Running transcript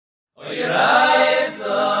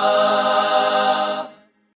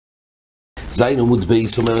זין עמוד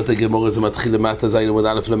בייס, אומרת הגמורה, זה מתחיל למטה, זין עמוד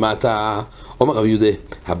א' למטה. אומר רב יהודה,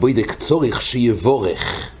 הבוידק צורך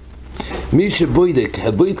שיבורך. מי שבוידק,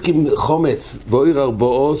 הבוידקים חומץ, בויר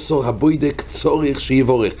ארבעו עשר, הבוידק צורך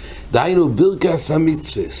שיבורך. דהיינו ברכס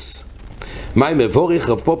המצווס. מה מבורך?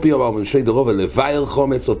 רב פופי אומר משמי דרובה לבייר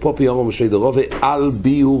חומץ, או פופי אומר משמי דרובה על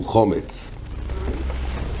ביור חומץ.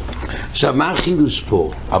 עכשיו, מה החידוש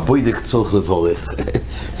פה? הבוידק צורך לבורך.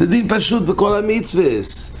 זה דין פשוט בכל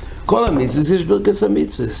המצווס. כל המצווס יש ברכס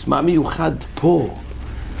המצווס. מה מיוחד פה?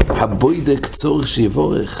 הבוידק צורך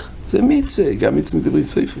שיבורך. זה מצווה, גם מצווה מדברי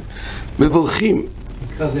ספר. מבורכים.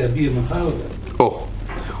 קצת זה הביר מחר או?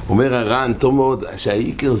 אומר הר"ן, טוב מאוד,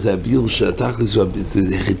 שהעיקר זה הביר שהתכלס,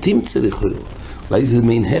 זה חיטים צריך להיות. אולי זה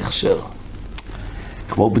מין הכשר.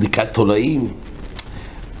 כמו בדיקת תולעים.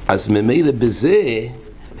 אז ממילא בזה,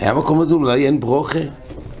 היה מקום לדון, אולי אין ברוכה.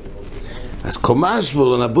 אז קומש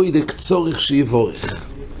בולון הבוידק צורך שיבורך.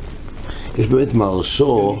 יש באמת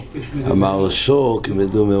מרשו, המרשו,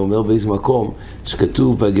 כמדומה, אומר באיזה מקום,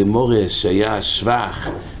 שכתוב בגמורה שהיה שבח,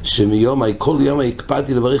 כל יום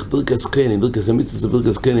הקפדתי לברך ברכס קנים, ברכס המצווס זה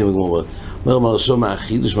ברכס קנים, הגמורה. אומר מרשו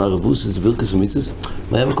מהחידוש, מהרבוס, זה ברכס המצווס,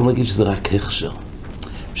 מה היה מקום להגיד שזה רק הכשר?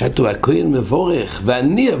 פשוט הכהן מבורך,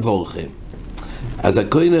 ואני אבורכם. אז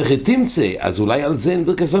הכהן איך תמצא, אז אולי על זה אין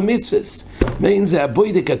ברכס המצווס. מעין זה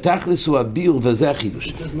הבוידק התכלס הוא הביר, וזה החידוש.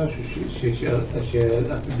 יש משהו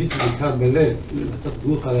שהביטל בעיקר בלב, לעשות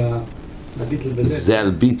גוף על הביטל בלב. זה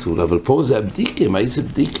על ביטול, אבל פה זה הבדיקה, מה זה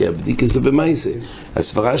בדיקה? הבדיקה זה במה זה?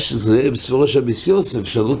 הסברה שזה בסברה של ביס יוסף,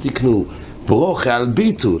 שלא תקנו ברוכה על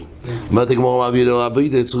ביטול. אומרת הגמרא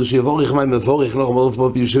הבוידק צריך שיבורך, מה מבורך, לא אומר פה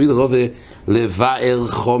ביושבי דרובה לבאר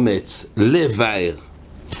חומץ, לבאר.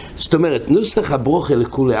 זאת אומרת, נוסח הברוכה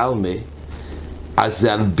לכולי עלמה, אז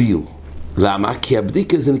זה על ביור. למה? כי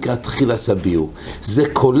הבדיקה זה נקרא תחילת הביור. זה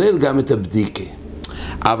כולל גם את הבדיקה.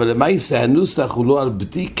 אבל למעשה הנוסח הוא לא על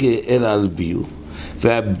בדיקה, אלא על ביור.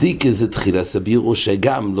 והבדיקה זה תחילת הביור, או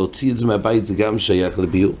שגם להוציא את זה מהבית זה גם שייך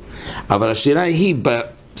לביור. אבל השאלה היא,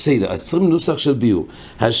 בסדר, אז צריכים נוסח של ביור.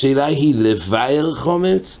 השאלה היא לבאר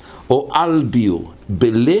חומץ או על ביור.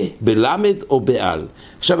 בלמד או בעל.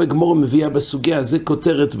 עכשיו הגמורה מביאה בסוגיה, זה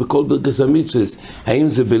כותרת בכל ברכס המצווס, האם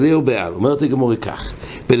זה בלה או בעל. אומרת הגמורה כך,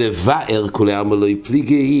 בלבאר כולי עלמא לא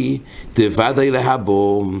יפליגי דוודאי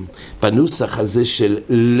להבו. בנוסח הזה של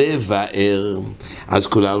לבאר, אז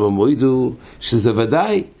כולי עלמא מוידו שזה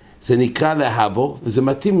ודאי, זה נקרא להבו, וזה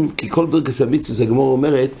מתאים, כי כל ברכס המצווס הגמורה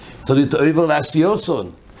אומרת, צריך להיות עבר לעשיוסון.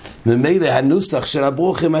 ממילא הנוסח של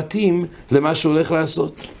הברוכה מתאים למה שהוא הולך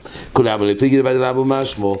לעשות. כולם לפליגי לבד אלאבו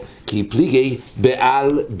משמו, כי פליגי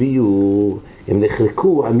בעל ביור. הם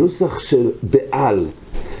נחלקו הנוסח של בעל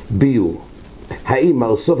ביור. האם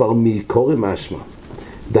מרסובר מקורא משמע?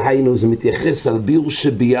 דהיינו זה מתייחס על ביור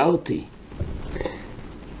שביירתי.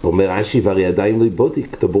 אומר רש"י, והרי עדיין לא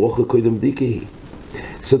בודיק, את הברוכה קודם בדיקה היא.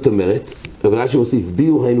 זאת אומרת, רש"י מוסיף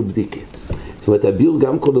ביור היינו בדיקה. זאת אומרת, הביור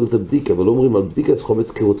גם כולל את הבדיקה, אבל לא אומרים על בדיקת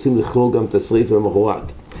חומץ, כי רוצים לכלול גם את השריף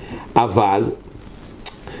למחרת. אבל,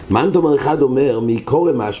 מאן דאמר אחד אומר,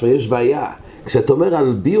 מקורא משמע יש בעיה. כשאתה אומר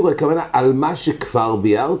על ביור, הכוונה על מה שכבר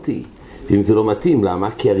ביארתי. ואם זה לא מתאים, למה?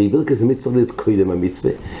 כי הרי ברכס המצווה צריך להיות קודם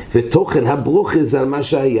המצווה, ותוכן הברוכה זה על מה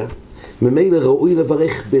שהיה. ממילא ראוי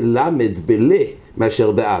לברך בלמד, בלה,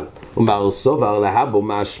 מאשר בעל. ומר סובר להבו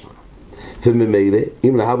משמע. וממילא,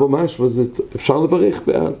 אם להבו משמע, אפשר לברך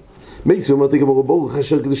בעל. מייסי אומרת הגמרא ברוך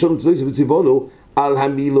אשר קדשנו צבויסו וציוונו על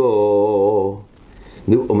המילו.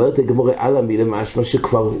 אומרת הגמרא על המילה משמע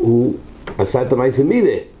שכבר הוא עשה את המעשה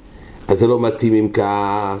מילה. אז זה לא מתאים אם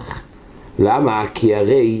כך. למה? כי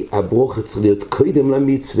הרי הברוכה צריך להיות קודם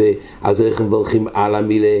למצווה, אז איך מברכים על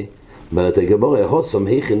המילה? אומרת הגמרא, הוסם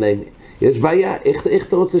היכן נעימה. יש בעיה, איך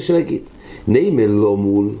אתה רוצה שנגיד? נעימה לא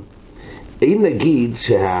מול. אם נגיד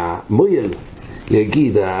שהמויל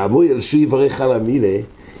יגיד, המויל שהוא יברך על המילה,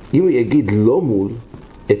 אם הוא יגיד לא מול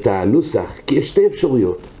את הנוסח, כי יש שתי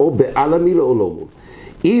אפשרויות, או בעל המילה או לא מול.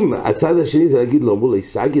 אם הצד השני זה להגיד לא מול,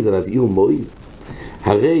 יסגיד עליו אי ומועיל.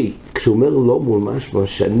 הרי כשהוא אומר לא מול משמע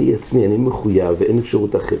שאני עצמי, אני מחויב ואין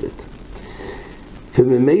אפשרות אחרת.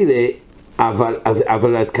 וממילא,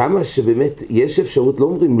 אבל עד כמה שבאמת יש אפשרות, לא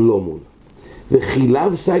אומרים לא מול.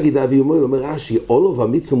 וחיליו סגיד אבי ומועיל, אומר רש"י, אולוב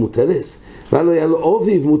המצווה מוטלס, ולא היה לו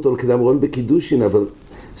אוביב מוטל כדאמרון בקידושין, אבל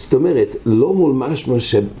זאת אומרת, לא מול משמע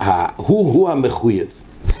שהוא המחויב.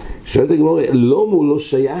 שואלת הגמרא, לא מול לא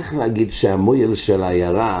שייך להגיד שהמויל של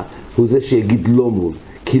העיירה הוא זה שיגיד לא מול,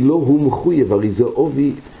 כי לא הוא מחויב, הרי זה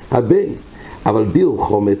אובי הבן. אבל ביר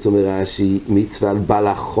חומץ, אומר רש"י, מצווה על בעל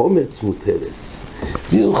החומץ מוטלס.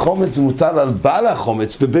 ביר חומץ מוטל על בעל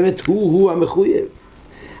החומץ, ובאמת הוא המחויב.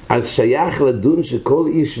 אז שייך לדון שכל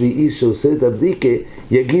איש ואיש שעושה את הבדיקה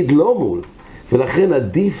יגיד לא מול. ולכן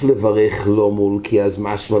עדיף לברך לא מול, כי אז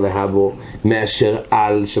משמע להבו מאשר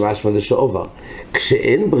על שמשמע לשעובר.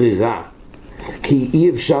 כשאין ברירה, כי אי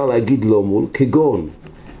אפשר להגיד לא מול, כגון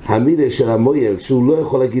המילה של המויל, שהוא לא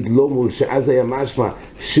יכול להגיד לא מול, שאז היה משמע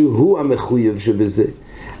שהוא המחויב שבזה,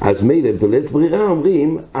 אז מילה בלית ברירה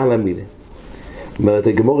אומרים על המילה. אומרת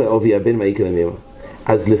הגמורה, אובי הבן מה יקרה מימה?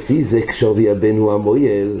 אז לפי זה כשאובי הבן הוא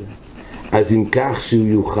המויל, אז אם כך שהוא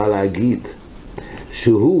יוכל להגיד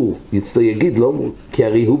שהוא יגיד לא מול, כי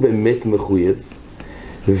הרי הוא באמת מחויב,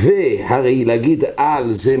 והרי להגיד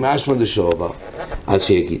על זה משמע לשעובר, אז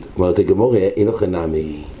שיגיד. אומרת הגמורה, אינו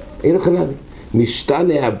חנמי,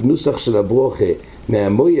 משתנה הנוסח של הברוכה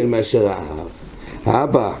מהמויל מאשר האב.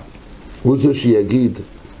 האבא הוא זה שיגיד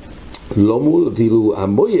לא מול, ואילו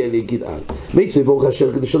המויל יגיד על. מצווה ברוך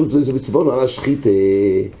אשר קדושנו זה מצוונו על השחיתה.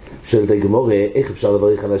 שואלת הגמורה, איך אפשר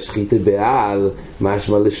לברך על השחיתה בעל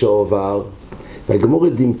משמע לשעובר? והגמורה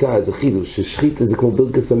דימתה, זה חידוש, ששחיתה זה כמו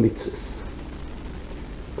ברכס המצווס.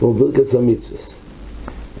 כמו ברכס המצווס.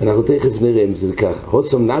 אנחנו תכף נראה אם זה ככה.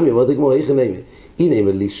 הוסם נמי, אומרת הגמורה, איך נמי? הנה אם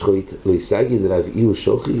לשחוט, לא יסגיד עליו איהו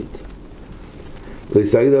שוחית. לא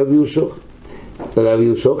יסגיד עליו איהו שוחית. עליו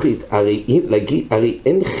איהו שוחית. הרי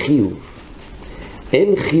אין חיוב.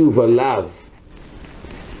 אין חיוב עליו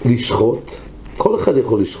לשחוט. כל אחד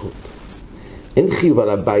יכול לשחוט. אין חיוב על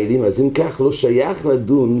הביילים, אז אם כך לא שייך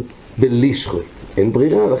לדון בלשחוט. אין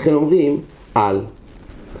ברירה, לכן אומרים על.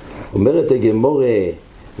 אומרת הגמורה,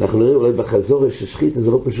 אנחנו נראה אולי בחזור ששחיתה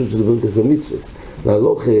זה לא פשוט שזה ברכס המצווס.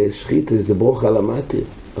 להלוך שחיתה זה ברוך על המטר,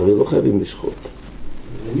 הרי לא חייבים לשחוט.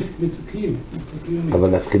 זה מצווקים. אבל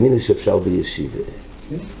נפקמינה שאפשר בישיבה.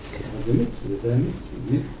 כן, אבל זה מצווה, זה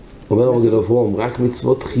מצווה. אומר מגלוב, רק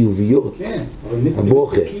מצוות חיוביות. כן, אבל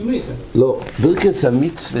מצווה קיומית. לא, ברכס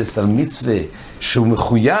המצווס על מצווה שהוא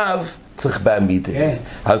מחויב, צריך בעמידה. כן.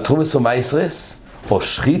 על תרומס ומייסרס, או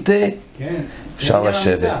שחיתה, כן. אפשר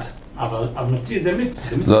לשבת. אבל נוציא זה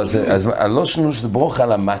מצווה. לא, אז לא שנו שזה ברוך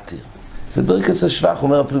על המטר. זה ברכס השבח,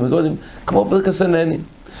 אומר הפרי מגודים, כמו ברכס הנהנים.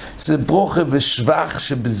 זה ברוך בשבח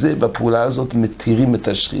שבזה, בפעולה הזאת, מתירים את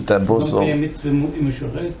השחית, הבוסו. לא מקיים מצווה אם הוא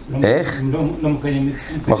שוחט? איך? לא מקיים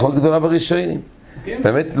מצווה. מחלוקת גדולה בראשונים.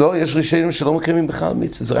 באמת, לא, יש ראשונים שלא מקיימים בכלל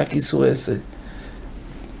מצווה, זה רק איסור עסק.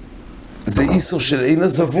 זה איסור של אין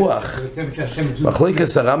הזבוח.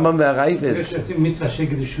 מחלוקת הרמב"ם והרייבד. יש מצווה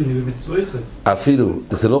שקדשני ומצווה עסק. אפילו,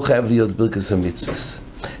 זה לא חייב להיות ברכס המצווה.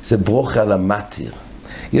 זה ברוכה על המטר.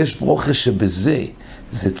 יש ברוכה שבזה,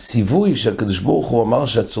 זה ציווי שהקדוש ברוך הוא אמר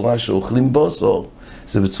שהצורה שאוכלים בוסור,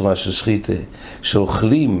 זה בצורה של שחיתה.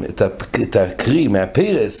 שאוכלים את הקרי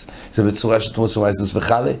מהפרס, זה בצורה של תמוס ומייסוס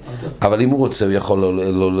וחלה. אבל אם הוא רוצה, הוא יכול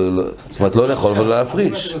זאת אומרת, לא לאכול ולא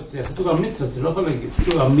להפריש. כתוב המצווה, זה לא יכול להגיד.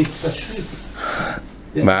 כתוב המצווה שחית.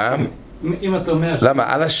 מה? אם אתה אומר... למה?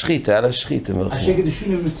 על השחיתה, על השחיתה.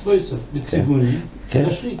 השקדשני ומצווה עסק, בציווני. כן,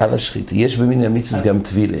 על השחיתה. יש במין המצווה גם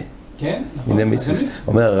טבילה. כן, נכון.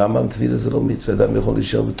 אומר הרמב"ם, טבילה זה לא מצווה, אדם יכול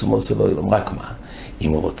להישאר בתומוס אלוהים, רק מה?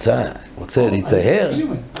 אם הוא רוצה להתאהר,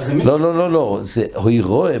 לא, זה הוא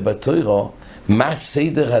רואה בתוירו מה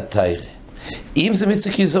סדר התיירה. אם זה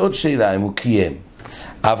מצווה, כי זה עוד שאלה, אם הוא קיים,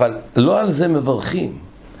 אבל לא על זה מברכים.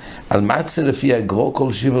 על מצה לפי הגרו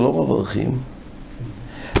כל שיבו לא מברכים.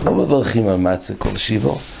 לא מברכים על מצה כל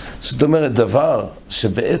שיבו. זאת אומרת, דבר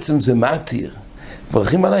שבעצם זה מתיר,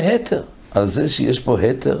 מברכים על ההתר. על זה שיש פה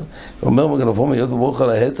התר, ואומר מגנבום, היות וברוך על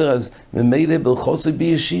ההתר, אז ממילא בלחוסי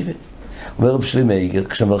בישיבה. אומר רב שלי מאיגר,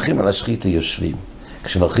 כשמברכים על השחית יושבים,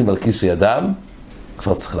 כשמברכים על כיסוי אדם,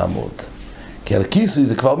 כבר צריך לעמוד. כי על כיסוי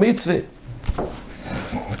זה כבר מצווה.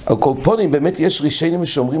 על קולפונים באמת יש רישיינים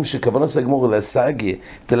שאומרים שכוון עושה גמור להסגיה,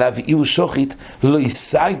 דלאו איהו שוחית, לא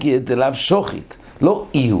יסגיה דלאו שוחית, לא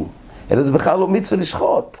איהו, אלא זה בכלל לא מצווה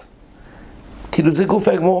לשחוט. כאילו זה גוף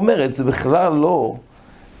הגמור אומרת, זה בכלל לא...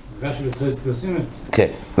 כן,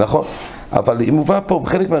 נכון. אבל אם מובא פה,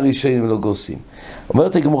 חלק מהרישיינים לא גוסים.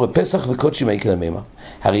 אומרת הגמורה, פסח וקודשים היקל המימה.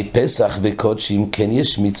 הרי פסח וקודשים כן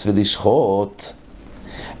יש מצווה לשחוט.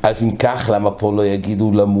 אז אם כך, למה פה לא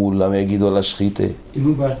יגידו למול, למה יגידו על השחיתה?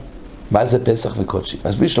 מה זה פסח וקודשים?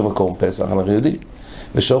 אז ביש לו מקום פסח, אנחנו יודעים.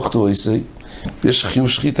 ושוחטו איסי, יש חיוב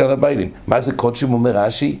שחיתה על הביילים. מה זה קודשים? אומר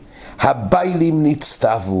רש"י, הביילים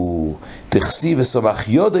נצטוו, תכסי וסומך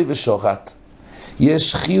יודי ושוחט.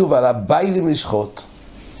 יש חיוב על הביילים לשחוט.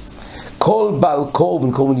 כל בעל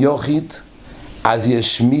קורבן, קורבן יוחיד, אז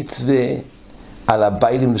יש מצווה על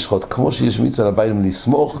הביילים לשחוט. כמו שיש מצווה על הביילים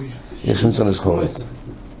לסמוך, יש מצווה לשחוט.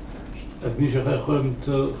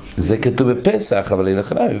 זה כתוב בפסח, אבל אין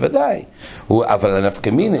לכם, בוודאי. אבל הנפקא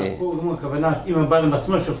מינה. הכוונה, אם הביילים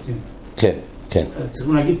עצמו שוחטים. כן, כן.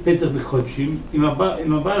 צריכים להגיד פסח בחודשים, עם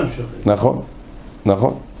הבעל המשוחד. נכון,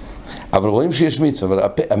 נכון. אבל רואים שיש מצווה, אבל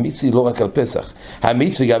המצווה היא לא רק על פסח,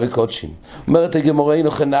 המצווה גם בקודשים. אומרת הגמרא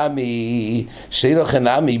אינו חנמי, שאינו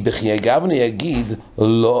חנמי בכי אגבני יגיד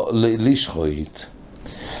לא לשחוט.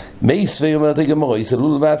 מייסווי אומרת הגמרא,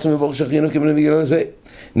 יסלול בעצמם יבור שחיינו כמנה בגלל זה.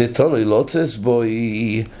 נטולוי לא צס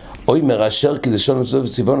בוי, אוי מראשר כדי שלום צלוב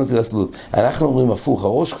וציוונו תלסלוב. אנחנו אומרים הפוך,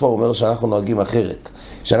 הראש כבר אומר שאנחנו נוהגים אחרת,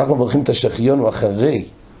 שאנחנו מברכים את השחיון אחרי.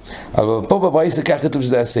 אבל פה בברייתא זה כך כתוב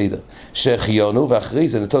שזה הסדר, שחיונו ואחרי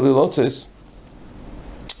זה נטולוי לא צס.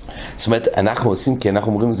 זאת אומרת, אנחנו עושים כי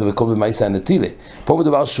אנחנו אומרים את זה בכל במייסה הנטילה. פה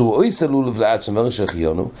מדובר שהוא אוי סלול לעצמם אומר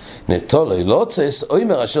שחיונו, נטולוי לא צס, אוי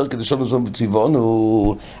מראשר כדי שלום צלוב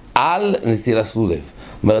וציוונו על נטילת סלולב.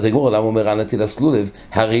 אומרת הגמרא, למה אומר על נטילת סלולב?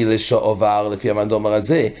 הרי לשעובר, לפי המנדומר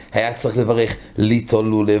הזה, היה צריך לברך ליטול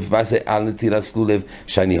לולב. מה זה על נטילת סלולב?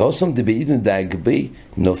 שאני הוסום דבעידן דאג בי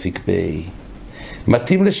נופיק בי.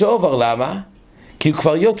 מתאים לשעובר, למה? כי הוא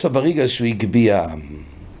כבר יוצא ברגע שהוא הגביע.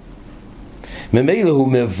 ממילא הוא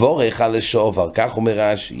מבורך על לשעובר, כך אומר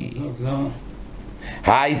רש"י.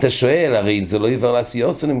 היית שואל, הרי זה לא עיוור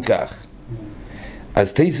לעשיוסן אם כך.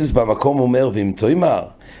 אז תייסס במקום אומר, ואם תאמר,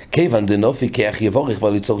 כיוון דנופי כך יבורך כבר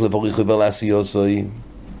לצורך לבורך עיוור לעשיוסוי.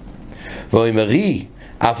 ואומרי,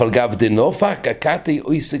 אף על גב דנופה קקתי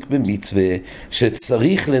עוסק במצווה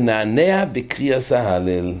שצריך לנענע בקריאת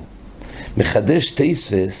ההלל. מחדש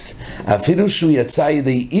תייסס, אפילו שהוא יצא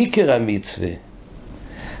ידי עיקר המצווה,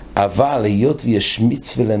 אבל היות ויש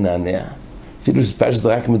מצווה לנענע, אפילו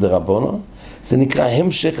שזה רק מדרבנו, זה נקרא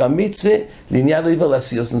המשך המצווה, לעניין עיוור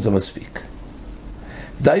לעשיוסן זה מספיק.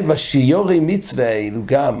 די בשיורי מצווה האלו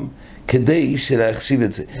גם, כדי להחשיב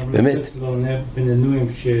את זה. באמת. לא עונה בננויים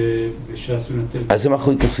שבשעשו נטל. אז זה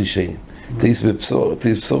מחלוקת רישיינים. תייס בבשור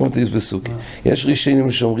ותייס בסוכי. יש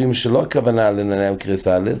רישיינים שאומרים שלא הכוונה לנענע בקריאת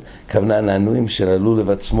ההלל, הכוונה נענועים של הלולב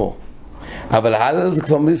עצמו. אבל ההלל זה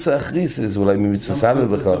כבר מצווה אחריס, זה אולי ממצווה הלל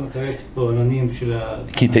בכלל.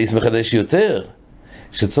 כי תייס מחדש יותר.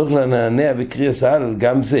 שצריך לנענע בקריאת ההלל,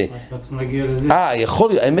 גם זה. יכול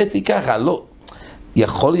להיות, האמת היא ככה, לא.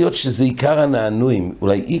 יכול להיות שזה עיקר הנענועים,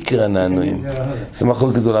 אולי עיקר הנענועים. זה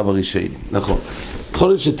מחלוקת גדולה ברישיינים, נכון. יכול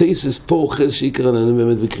להיות שתייסס פה אוחז שעיקר הנענועים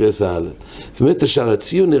באמת בקריאת ההלל. באמת השאר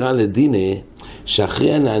הציון נראה לדינה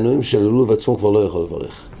שאחרי הנענועים של הלולב עצמו כבר לא יכול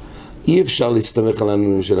לברך. אי אפשר להסתמך על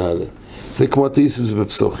הנענועים של ההלל. זה כמו התייסס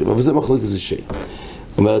בפסוחים, אבל זה מחלוקת רישיינים.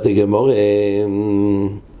 אומרת הגמרא,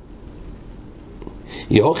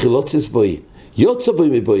 יהוכי לא צס בוי, יוצא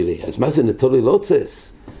בוי מבוי לי. אז מה זה נטולי לא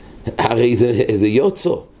צס? הרי זה יוצא.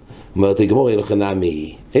 אומרת הגמרא, אין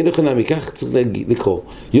לך נעמי, כך צריך לקרוא.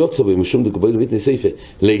 יוצא בוי משום דקבוי למיתני סייפה,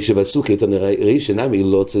 לישה בסוכה, אתה נראי שנעמי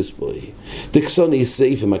לא צס בוי. תקסוני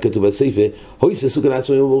סייפה, מה כתוב בסייפה? הוי ססוכה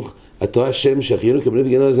לעצמו ימוך, התו השם שהחיינו כמנה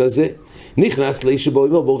וגנה לזה. נכנס לישה בוי,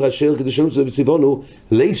 ברוך השם, כדי שלום זה בצבענו,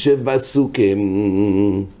 לישה בסוכה.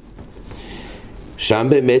 שם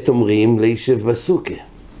באמת אומרים לישב בסוכה.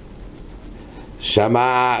 שם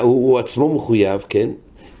הוא עצמו מחויב, כן?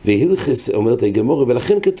 והילכס, אומרת הגמרא,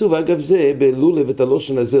 ולכן כתוב, אגב זה, בלולב את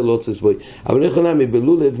הלושן הזה לא צס בוי. אבל נכונה,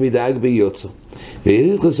 בלולב מדאג ביוצא.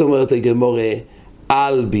 והילכס אומרת הגמרא,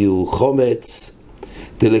 על ביור חומץ,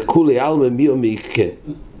 דלכולי אלמה מיומי, כן.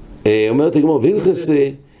 אומרת הגמרא, והילכס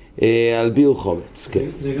על ביור חומץ, כן.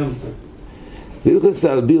 זה גם טוב. והילכס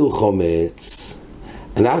על ביור חומץ.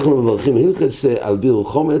 אנחנו מברכים הלכס על ביור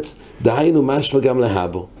חומץ, דהיינו משמע גם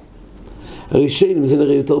להבו. הראשונים, זה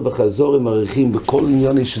נראה יותר בחזור, הם מעריכים בכל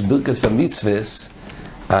עניוני של ברכס המצווס,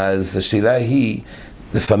 אז השאלה היא,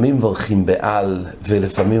 לפעמים מברכים בעל,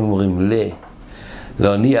 ולפעמים אומרים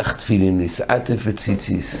להניח תפילין, לסעטף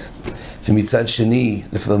וציציס, ומצד שני,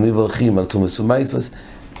 לפעמים מברכים על תומס ומייסרס,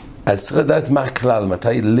 אז צריך לדעת מה הכלל,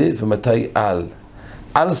 מתי ומתי על.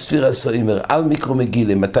 על ספירה סוימר, על מיקרו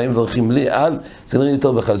מגילה, מתי מברכים לי, על, זה נראה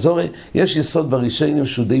יותר בחזורה. יש יסוד בראשונים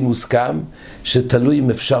שהוא די מוסכם, שתלוי אם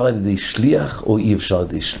אפשר על ידי שליח או אי אפשר על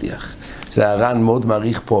ידי שליח. זה הר"ן מאוד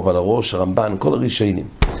מעריך פה, אבל הראש, הרמב"ן, כל הראשונים.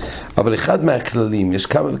 אבל אחד מהכללים, יש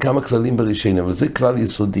כמה וכמה כללים בראשונים, אבל זה כלל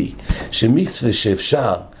יסודי, שמצווה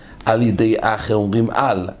שאפשר על ידי אחר, אומרים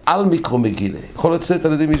על מיקרו מגילה, יכול לצאת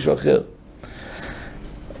על ידי מישהו אחר.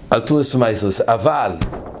 על תורס ומייסרס, אבל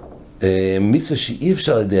מצווה שאי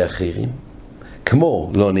אפשר על ידי אחרים,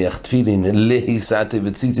 כמו לא ניח תפילין, להיסעתי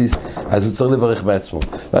וציציס, אז הוא צריך לברך בעצמו.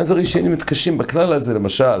 ואז הראשונים מתקשים בכלל הזה,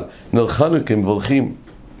 למשל, נר חנוכה מברכים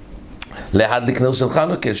להדליק נר של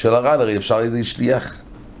חנוכה, של הר"ן, הרי אפשר על ידי שליח.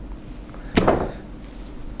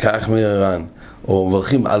 כך מהר"ן. או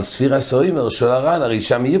מברכים על ספירה סוימר של הר"ן, הרי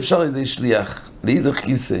שם אי אפשר על ידי שליח, להידך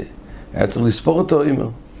כיסא. היה צריך לספור אותו אימר.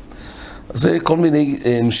 זה כל מיני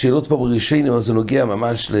שאלות פה בראשינו, אז זה נוגע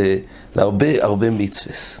ממש להרבה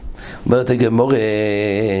מצווס. אומרת הגמור,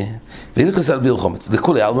 והלכס על ביר חומץ,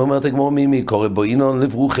 לכולי עלמא אומרת הגמור מי קורא בו אינון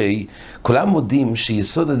לברוכי, כולם מודים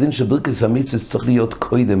שיסוד הדין של ברכס המצווס צריך להיות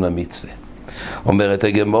קודם למצווה. אומרת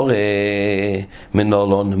הגמור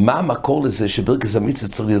מנולון, מה המקור לזה שברכס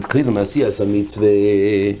המצווס צריך להיות קודם לעשיית המצווה?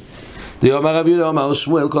 דיו אמר רבי יהודה אמר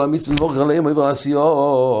שמואל כל המצווה לבורך עליהם עבר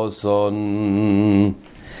לעשיוסון.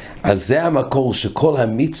 אז זה המקור שכל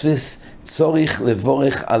המצווס צריך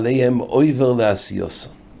לבורך עליהם עבר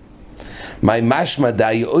לעשיוסון. מה משמע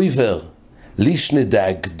די עבר לישנה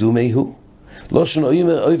דה קדומי הוא? לא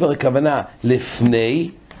שעבר הכוונה לפני,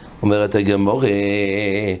 אומרת הגמור,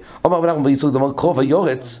 אומר ואנחנו ביסוד אומר קרוב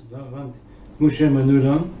היורץ. לא הבנתי. כמו שהם ענו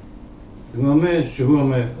לו, זה אומר שהוא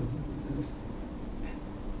אומר,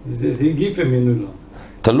 זה הגיף הם ענו לו.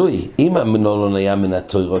 תלוי, אם המנולון היה מן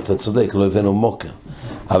התוירות, אתה צודק, לא הבאנו מוקר.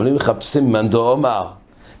 אבל אם מחפשים מנדו אומר,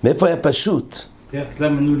 מאיפה היה פשוט? איך כלל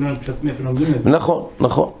מנולון פשוט מאיפה לומדים את זה? נכון,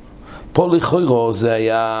 נכון. פה לכוירו זה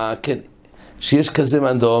היה, כן, שיש כזה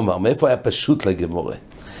מנדו אומר, מאיפה היה פשוט לגמורה?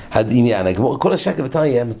 העניין, הגמורה, כל השאר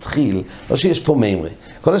כבטריה היה מתחיל, לא שיש פה מימרי,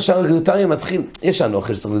 כל השאר כבטריה מתחיל, יש לנו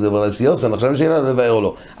אחרי שצריך לדבר על הסיוס, אני חושב שאלה לבאר או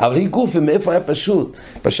לא, אבל היא גוף, מאיפה היה פשוט?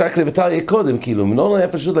 בשאר כבטריה קודם, כאילו, מנולון היה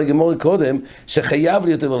פשוט לגמורה קודם, שחייב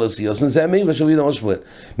להיות דבר על הסיוס, זה המימרי שהוא ידע משמואל.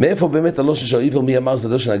 מאיפה באמת הלא ששאיבר מי אמר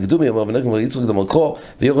זה של הקדומי, אמר ונקם יצחק דמר קרו,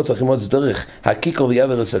 ויורד צריכים עוד דרך, הקיקו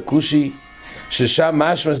ויעבר הכושי, ששם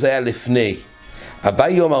משמע זה היה לפני.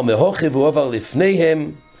 אביי אומר מהוכי והוא עבר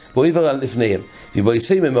לפניהם, והוא עבר על לפניהם.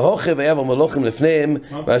 ובויסי ממהוכי ויעבר מלוכים לפניהם,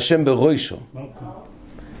 והשם ברוישו.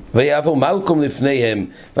 ויעבר מלכום לפניהם,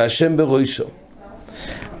 והשם ברוישו.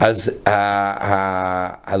 אז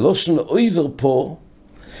הלושן עבר פה,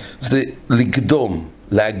 זה לקדום,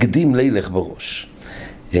 להקדים לילך בראש.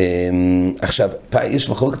 עכשיו, יש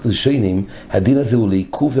מחלוקת ראשונים, הדין הזה הוא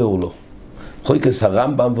לעיכוב או לא. חויקס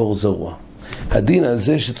הרמב"ם ואור זרוע. הדין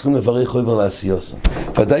הזה שצריכים לברך עבר לעשיוסון.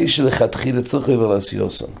 ודאי שלכתחילה צריך עבר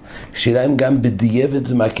לעשיוסון. שאלה אם גם בדיעבד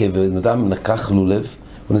זה מעכב, אדם נקח לולב,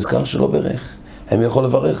 הוא נזכר שלא ברך. הם יכול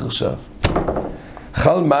לברך עכשיו.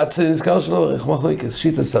 חל מצה נזכר שלא ברך. מה חויקס?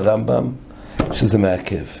 שיטס הרמב"ם שזה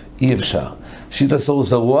מעכב. אי אפשר. שיטס אור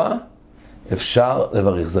זרוע אפשר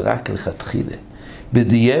לברך. זה רק לכתחילה.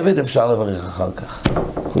 בדיעבד אפשר לברך אחר כך.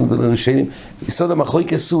 יסוד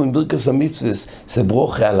המחלוקת הוא עם ברכס המצווה, זה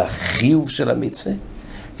ברוכה על החיוב של המצווה,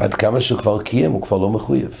 ועד כמה שהוא כבר קיים, הוא כבר לא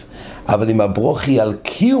מחויב. אבל אם הברוכה היא על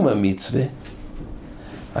קיום המצווה,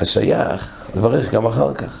 אז שייך לברך גם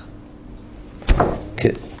אחר כך.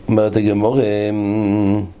 כן, אומרת הגמור...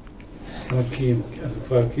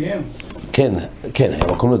 כבר קיים? כן, כן, היה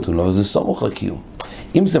מקום לדון, אבל זה סמוך לקיום.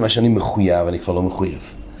 אם זה מה שאני מחויב, אני כבר לא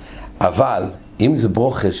מחויב. אבל אם זה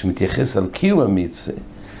ברוכה שמתייחס על קיום המצווה,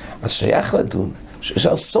 אז שייך לדון,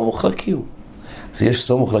 שאפשר סמוך לקיום. אז יש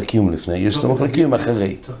סמוך לקיום לפני, יש סמוך לקיום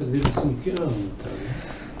אחרי.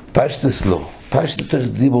 פשטס לא, פשטס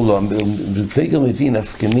דיבור לא, בפגר מבין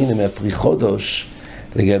אפקמינה מהפרי חודש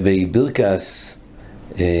לגבי ברכס,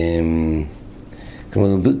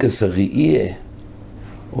 כלומר ברכס הראייה,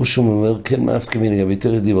 או שהוא אומר כן מאפקמינה לגבי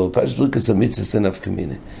תרח דיבור, פשטס ברכס המצווה זה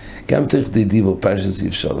נפקמינה. גם תרח דיבור, פשטס אי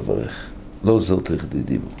אפשר לברך, לא עוזר תרח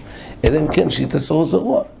דיבור. אלא אם כן שיתסור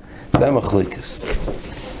זרוע. זה המחלוקס.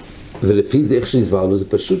 ולפי זה איך שהסברנו, זה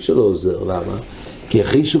פשוט שלא עוזר. למה? כי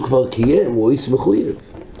אחרי שהוא כבר קיים, הוא איס מחויב.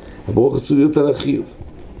 הברוך צריך להיות על החיוב.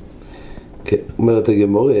 כן, אומרת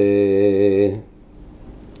הגמור,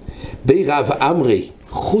 בי רב אמרי,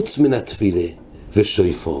 חוץ מן התפילה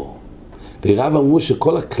ושויפור. בי רב אמרו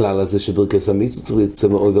שכל הכלל הזה שברכס המצווה צריך לצא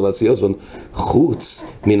מעבר לעשיוסון, חוץ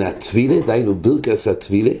מן התפילה, דיינו ברכס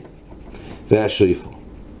התפילה והשויפור.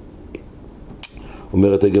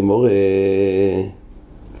 אומרת הגמור,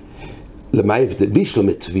 למה הבדל?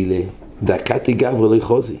 בישלום תפילה, דקתי גבר לא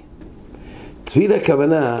חוזי. תפילה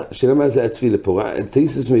הכוונה, שלמה זה התפילה פה?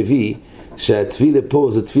 תיסס מביא שהתפילה פה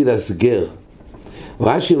זה תפילה סגר.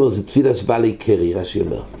 רש"י אומר, זה תפילה סבלי קרי, רש"י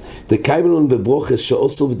אומר. דקיימלון בברוכה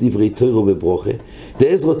שעושו בדברי תוירו בברוכה.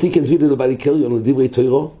 דעזרו תיקן תפילה לבלי קריון לדברי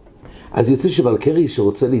תוירו. אז יוצא שבלי קרי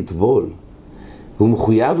שרוצה לטבול, הוא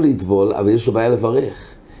מחויב לטבול, אבל יש לו בעיה לברך.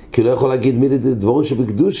 כי הוא לא יכול להגיד מילי דבורו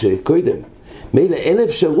שבקדושה, קודם. מילא אין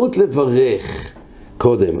אפשרות לברך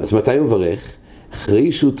קודם. אז מתי הוא מברך?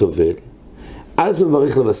 אחרי שהוא טובל, אז הוא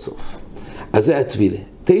מברך לבסוף. אז זה התפילה.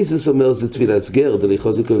 תייסס אומר זה תפילה סגר, דלי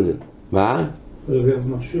חוזי קודם. מה?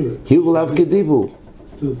 הירו לאו כדיבור.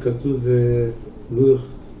 כתוב לוח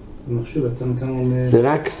מחשוב, אתה מכמה אומר... זה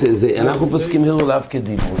רק, אנחנו פוסקים הירו לאו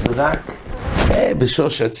כדיבור. זה רק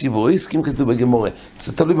בשוש הציבור הסכים כתוב בגמורה.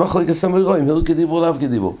 זה תלוי מאחורי כסמוירואים, הרו כדיבור לאו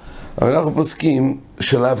כדיבור. אבל אנחנו פוסקים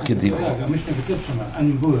שלאו כדיבור. גם יש נכתב שם,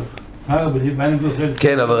 הנבוא.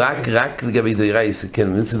 כן, אבל רק לגבי דיירייס,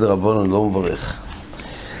 כן, מצד רבנו לא מברך.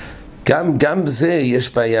 גם בזה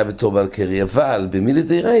יש בעיה בתור בעל קרי, אבל במילי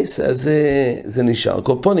דיירייס, אז זה נשאר.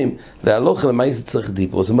 כל פונים, להלוך למה זה צריך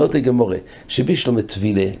דיבור. זאת אומרת הגמורה, שבישלום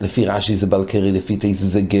מטבילה, לפי רש"י זה בעל קרי, לפי תייס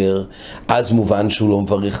זה גר, אז מובן שהוא לא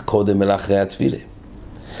מברך קודם אלא אחרי התפילה.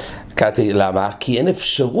 למה? כי אין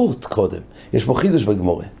אפשרות קודם. יש פה חידוש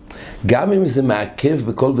בגמורה. גם אם זה מעכב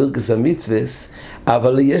בכל ברכס המצווס,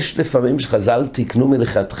 אבל יש לפעמים שחז"ל תיקנו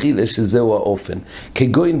מלכתחילה שזהו האופן.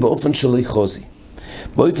 כגוין באופן שלא יחוזי.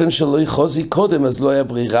 באופן שלא יחוזי קודם, אז לא היה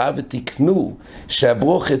ברירה, ותיקנו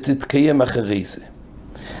שהברוכה תתקיים אחרי זה.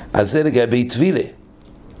 אז זה לגבי תבילה.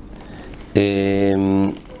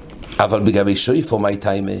 אבל לגבי שויפו, מה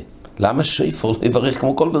הייתה? למה שויפו לא יברך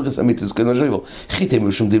כמו כל ברכס המצווס? כמו שויפו. חיתם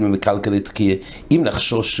לו שום דין ממקלקל לתקיע. אם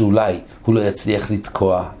נחשוש שאולי הוא לא יצליח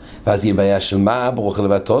לתקוע, ואז יהיה בעיה של מה? ברוכה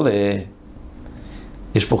לבטולה.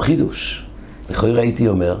 יש פה חידוש. לכוי ראיתי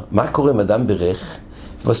אומר, מה קורה אם אדם ברך,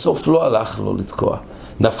 ובסוף לא הלך לו לתקוע?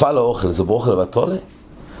 נפל האוכל, זה ברוכה לבטולה?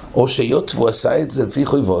 או שיות והוא עשה את זה לפי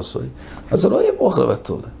חוי ועשוי, אז זה לא יהיה ברוכה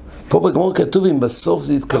לבטולה. פה בגמור כתוב, אם בסוף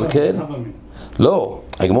זה יתקלקל, לא,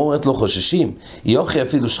 הגמור אומרת לו חוששים, יוכי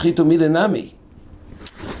אפילו שחיתו מילי נמי.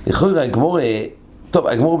 לכוי ראה, הגמור, טוב,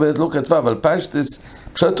 הגמור באמת לא כתבה, אבל פשטס,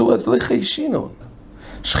 פשטו אז לא יחיישינו.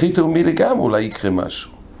 שחיתו מילי גם אולי יקרה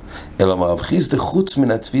משהו. אלא מרב חיסדה חוץ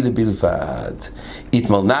מן התפילה בלבד.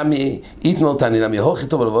 יתמר תני נמי הוכי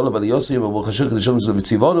טוב ולבוא לבא ליוסרים וברוך השם כדשון מזו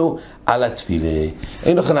וציוונו על התפילה.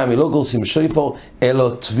 אין לך נמי לא גורסים שויפור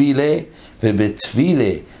אלא תפילה,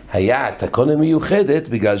 ובתפילה היה תקונה מיוחדת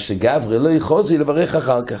בגלל שגברי לא יחוזי לברך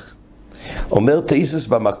אחר כך. אומר תאיסס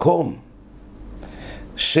במקום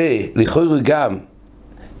שלכאורה גם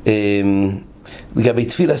לגבי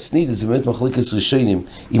תפילה סנידה, זה באמת מחלוקת ראשונים,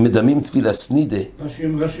 אם מדמים תפילה סנידה. רש"י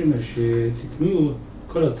אומר שתקנו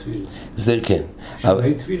כל התפילה. זה כן.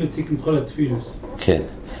 שהי תפילה תקנו כל התפילה. כן.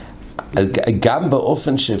 גם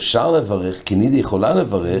באופן שאפשר לברך, כי נידה יכולה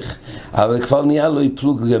לברך, אבל כבר נהיה לא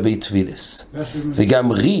יפלוג לגבי תפילס.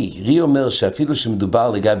 וגם רי אומר שאפילו שמדובר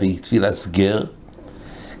לגבי תפילס גר,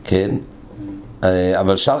 כן,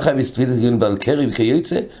 אבל שאר חיים יש תפילס גר בעל קרי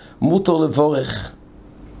וכיוצא, מותר לבורך.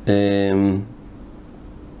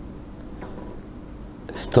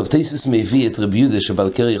 טוב, תייסס מביא את רבי יהודה שבעל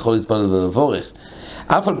קרי יכול להתפלל ולבורך.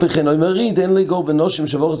 אף על פי כן הוא אומר, אין לגור בנושים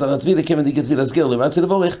שבורך זר התפילה, כמד יקת תפילה סגר, למעשה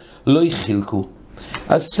לבורך, לא יחילקו.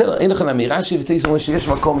 אז בסדר, אין לך אמירה שתייסס אומר שיש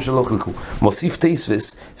מקום שלא חילקו. מוסיף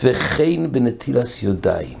תייסס, וכן בנטילס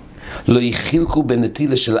ידיים. לא יחילקו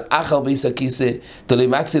בנטילה של אחר ביס הכיסא,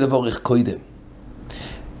 למעשה לבורך קודם.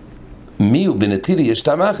 מי הוא בנטילה? יש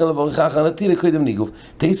טעם אחר לבורך אחר נטילה קודם ניגוף.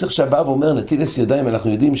 תייס עכשיו בא ואומר נטילס ידיים,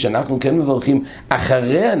 אנחנו יודעים שאנחנו כן מברכים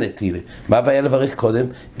אחרי הנטילה. מה הבעיה לברך קודם?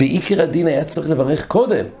 בעיקר הדין היה צריך לברך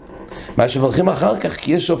קודם. מה שמברכים אחר כך,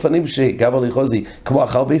 כי יש אופנים שגבר ליחוזי כמו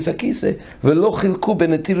אחר ביס הכיסא, ולא חילקו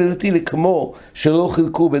בין נטילה לטילה כמו שלא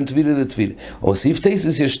חילקו בין תבילה לתבילה. הוסיף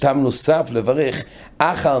תייסס יש טעם נוסף לברך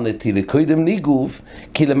אחר נטילה קודם ניגוף,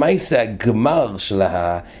 כי למעשה הגמר של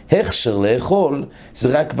ההכשר לאכול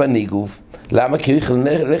זה רק בניגוף. למה? כי הוא יאכל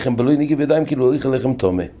לחם בלוי ניגב ידיים, כאילו הוא יאכל לחם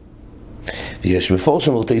תומה. ויש מפורש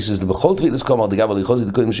אמר תייסס בכל תפילס כלומר דגבר ליחוזי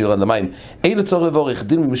דקודם שיורד למים אין לצורך לבורך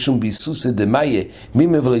דין משום ביסוס דמאיה מי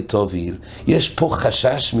מבלי תוביל. יש פה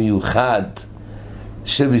חשש מיוחד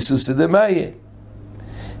של ביסוס דמאיה,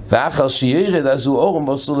 ואחר שירד אז הוא אורם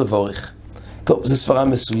ואסור לבורך. טוב, זו ספרה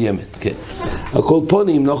מסוימת, כן. הכל פה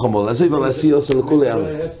נעים נוח אמור אז הוא יבר להסיא עושה לכולי עמד.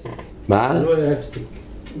 מה? לא היה הפסיק.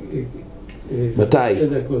 מתי?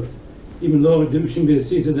 אם לא משום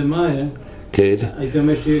ביסוס דמאיה כן. הייתי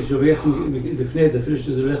אומר ששובח לפני את זה, אפילו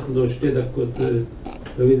שזה הולך לו 2 דקות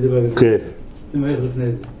להביא את זה בגלל. כן. זה הולך לפני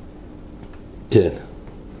זה. כן.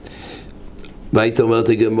 והיית אומרת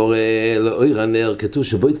הגמור לא אוי רנר, כתוב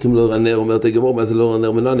שבו יתקים לא רנר, אומרת הגמור מה זה לא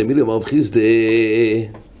רנר? מנועני מילי אומר בחיסדה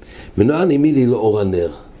מנועני מילי לא אור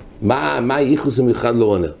רנר. מה היחוס המיוחד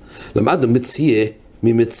לא רנר? למדנו מציע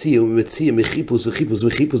וממציע מחיפוס וחיפוס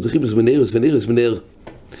וחיפוס וחיפוס ונרס ונרס ונר.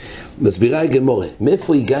 מסבירה הגמורה,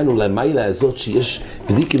 מאיפה הגענו למיילה הזאת שיש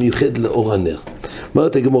בדיקה מיוחד לאור הנר?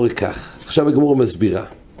 אומרת הגמורה כך, עכשיו הגמורה מסבירה.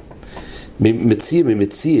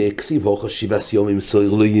 מציע, כסיב הוכה 7 ימים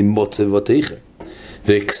סויר לא ימוצא בבתיכם.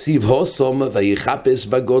 וכסיב הוסום ויחפש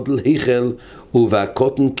בגודל היכל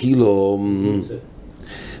ובקוטן קילו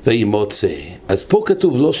וימוצא. אז פה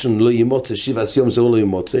כתוב לא ימוצא, 7 יום סויר לא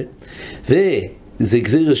ימוצא. זה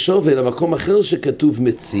גזיר שווה למקום אחר שכתוב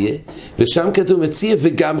מציע, ושם כתוב מציע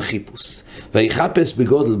וגם חיפוש. ויחפש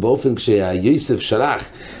בגודל, באופן כשהיוסף שלח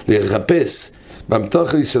לחפש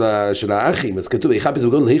במתוכי של האחים, אז כתוב ויחפש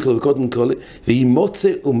בגודל היכל וקוטן קולה,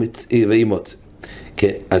 וימוצא וימוצא.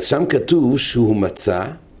 כן, אז שם כתוב שהוא מצא,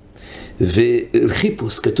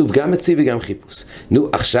 וחיפוש, כתוב גם מציע וגם חיפוש. נו,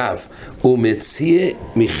 עכשיו, הוא מציע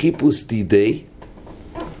מחיפוש דידי,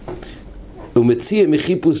 הוא מציע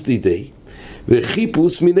מחיפוש דידי,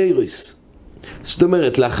 וחיפוש מנרויס. זאת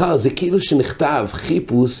אומרת, לאחר זה כאילו שנכתב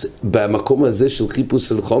חיפוש במקום הזה של חיפוש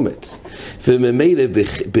של חומץ. וממילא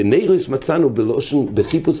בנרויס מצאנו בלושן,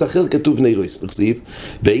 בחיפוש אחר כתוב נרויס. תוסיף,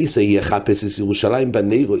 באיסא היא יחפש את ירושלים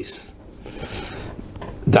בנרויס.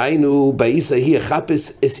 דיינו, באיסא היא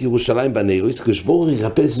יחפש את ירושלים בנרויס, כשבור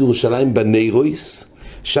יחפש ירושלים בנרויס,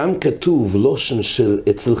 שם כתוב לושן של,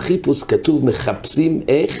 אצל חיפוש כתוב מחפשים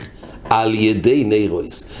איך? על ידי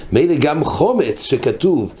נרויס. מילא גם חומץ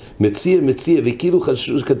שכתוב מציע וכאילו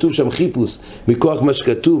כתוב שם חיפוש מכוח מה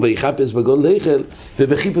שכתוב ויחפש בגודל היכל,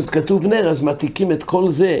 ובחיפוש כתוב נר, אז מעתיקים את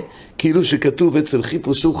כל זה כאילו שכתוב אצל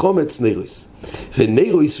חיפוש של חומץ נרויס.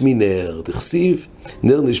 ונרויס מנר תכסיב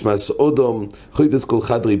נר נשמס אודום חיפש כל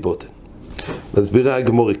חדרי בוטן. מסבירה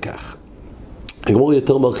הגמורה כך, הגמורה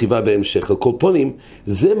יותר מרחיבה בהמשך. על כל פונים,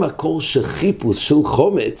 זה מקור של חיפוש של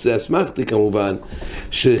חומץ, זה אסמכתי כמובן,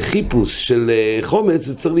 שחיפוש של חומץ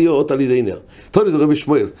זה צריך להיות על ידי נר. תודה רבי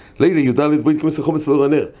שמואל, לילה י"ד בו יתכנס החומץ לאור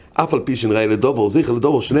הנר, אף על פי שנראה לדובר, זכר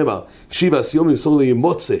לדובר שנאמר, שיבה הסיום ימסור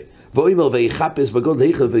לימוצא, ואומר ויחפש בגודל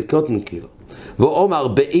היכל וקוטן קילו. ואומר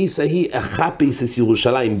באיסא היא אחפש את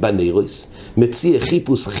ירושלים בנרויס, מציע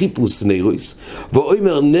חיפוש נרויס,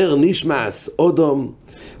 ואומר נר נשמס אודום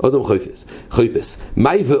חויפס.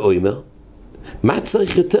 מהי ואומר? מה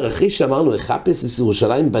צריך יותר? אחרי שאמרנו אחפש את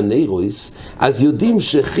ירושלים בנרויס, אז יודעים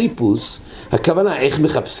שחיפוש, הכוונה איך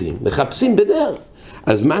מחפשים? מחפשים בנר.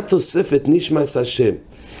 אז מה תוספת נשמס השם?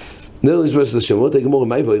 נר נשמס השם, עוד הגמור,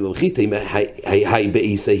 מהי ואומר? חיטי היי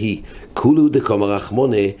באיסא היא, כולו דקום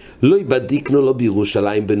הרחמונה, לא יבדיקנו לו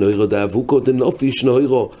בירושלים בנוירו דאבוקו דנופיש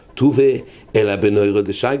נוירו טובה, אלא בנוירו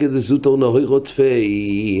דשגה דזוטור נוירו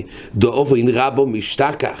תפי, דאוברין רבו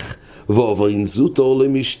משתכח, ואוברין זוטור לא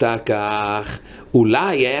משתכח.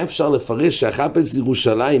 אולי היה אפשר לפרש שאחפש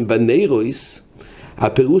ירושלים בנרויס,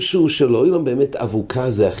 הפירוש הוא שלא אילם באמת אבוקה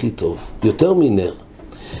זה הכי טוב, יותר מנר.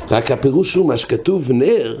 רק הפירוש הוא מה שכתוב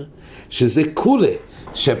נר, שזה כולה,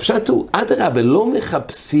 שהפשט הוא, אדרבה, לא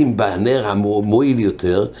מחפשים בנר המועיל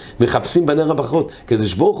יותר, מחפשים בנר הפחות. כדי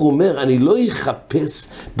ברוך הוא אומר, אני לא אחפש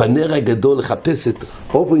בנר הגדול, לחפש את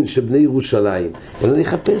אוברין שבני ירושלים, אלא אני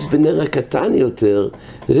אחפש בנר הקטן יותר,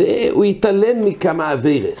 והוא יתעלם מכמה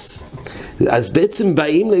אבירס. אז בעצם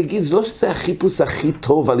באים להגיד, לא שזה החיפוש הכי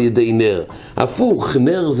טוב על ידי נר, הפוך,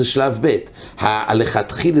 נר זה שלב ב',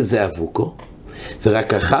 הלכתחילה זה אבוקו,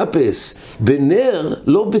 ורק החפש בנר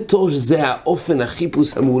לא בתור שזה האופן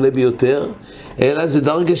החיפוש המעולה ביותר, אלא זה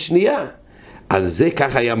דרגה שנייה. על זה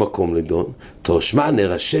כך היה מקום לדון, תושמע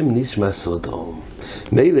נר השם נשמע סודום.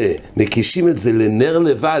 מילא מקישים את זה לנר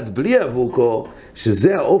לבד בלי אבוקו,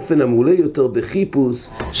 שזה האופן המעולה יותר בחיפוש,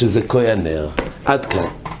 שזה כוי הנר. עד כאן.